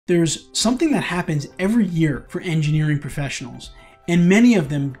There's something that happens every year for engineering professionals, and many of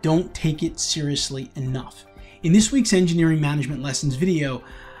them don't take it seriously enough. In this week's Engineering Management Lessons video,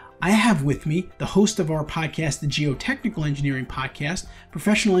 I have with me the host of our podcast, the Geotechnical Engineering Podcast,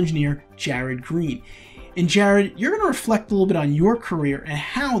 professional engineer Jared Green. And Jared, you're going to reflect a little bit on your career and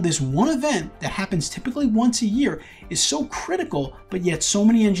how this one event that happens typically once a year is so critical, but yet so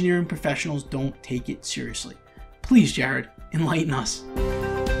many engineering professionals don't take it seriously. Please, Jared, enlighten us.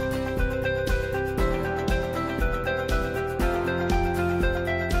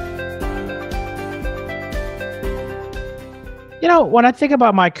 You know, when I think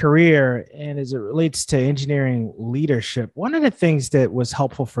about my career and as it relates to engineering leadership, one of the things that was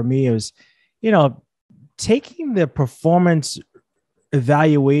helpful for me was, taking the performance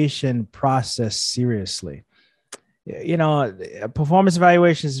evaluation process seriously. Performance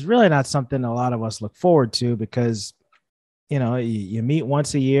evaluation is really not something a lot of us look forward to because, you meet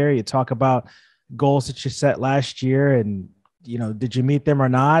once a year, you talk about goals that you set last year and, did you meet them or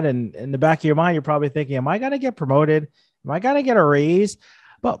not? And in the back of your mind, you're probably thinking, am I going to get promoted? Am I going to get a raise?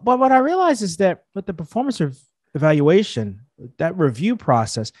 But what I realized is that with the performance evaluation, that review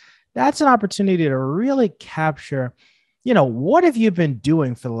process, that's an opportunity to really capture, what have you been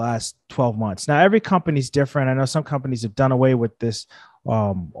doing for the last 12 months? Now, every company's different. I know some companies have done away with this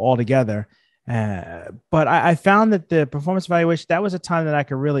altogether. But I found that the performance evaluation, that was a time that I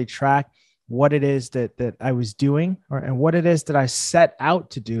could really track what it is that I was doing and what it is that I set out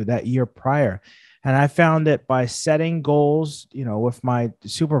to do that year prior. And I found that by setting goals, with my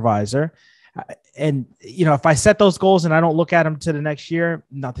supervisor, and, if I set those goals and I don't look at them to the next year,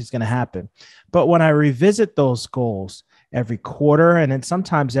 nothing's going to happen. But when I revisit those goals every quarter and then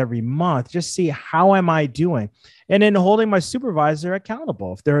sometimes every month, just see how am I doing? And then holding my supervisor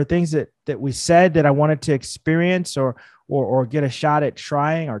accountable. If there are things that we said that I wanted to experience or get a shot at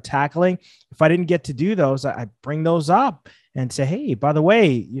trying or tackling, if I didn't get to do those, I bring those up and say, hey, by the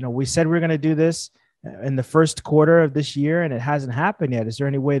way, we said we were going to do this in the first quarter of this year and it hasn't happened yet. Is there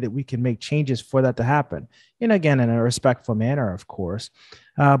any way that we can make changes for that to happen? And again, in a respectful manner, of course.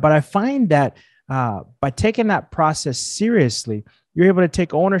 But I find that by taking that process seriously, you're able to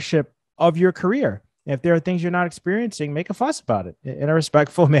take ownership of your career. If there are things you're not experiencing, make a fuss about it in a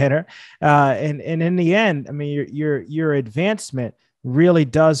respectful manner. And in the end, I mean, your advancement really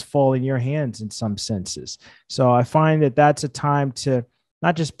does fall in your hands in some senses. So I find that that's a time to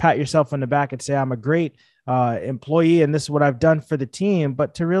not just pat yourself on the back and say, I'm a great employee and this is what I've done for the team,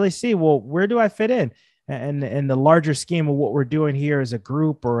 but to really see, well, where do I fit in? And the larger scheme of what we're doing here as a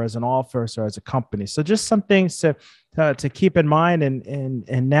group or as an office or as a company. So just some things to keep in mind.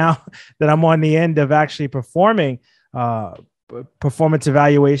 And now that I'm on the end of actually performing performance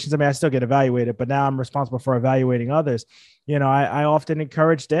evaluations, I mean, I still get evaluated, but now I'm responsible for evaluating others. I often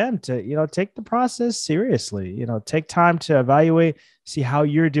encourage them to, take the process seriously, take time to evaluate, see how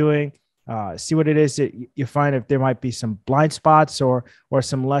you're doing, see what it is that you find if there might be some blind spots or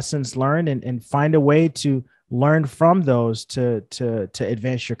some lessons learned and find a way to learn from those to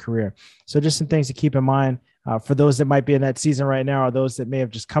advance your career. So just some things to keep in mind for those that might be in that season right now, or those that may have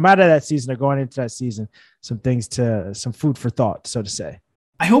just come out of that season or going into that season, some food for thought, so to say.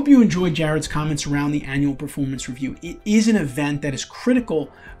 I hope you enjoyed Jared's comments around the annual performance review. It is an event that is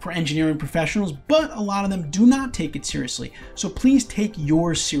critical for engineering professionals, but a lot of them do not take it seriously. So please take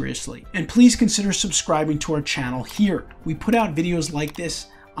yours seriously. And please consider subscribing to our channel here. We put out videos like this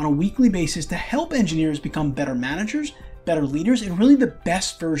on a weekly basis to help engineers become better managers, better leaders, and really the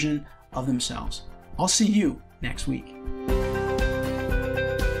best version of themselves. I'll see you next week.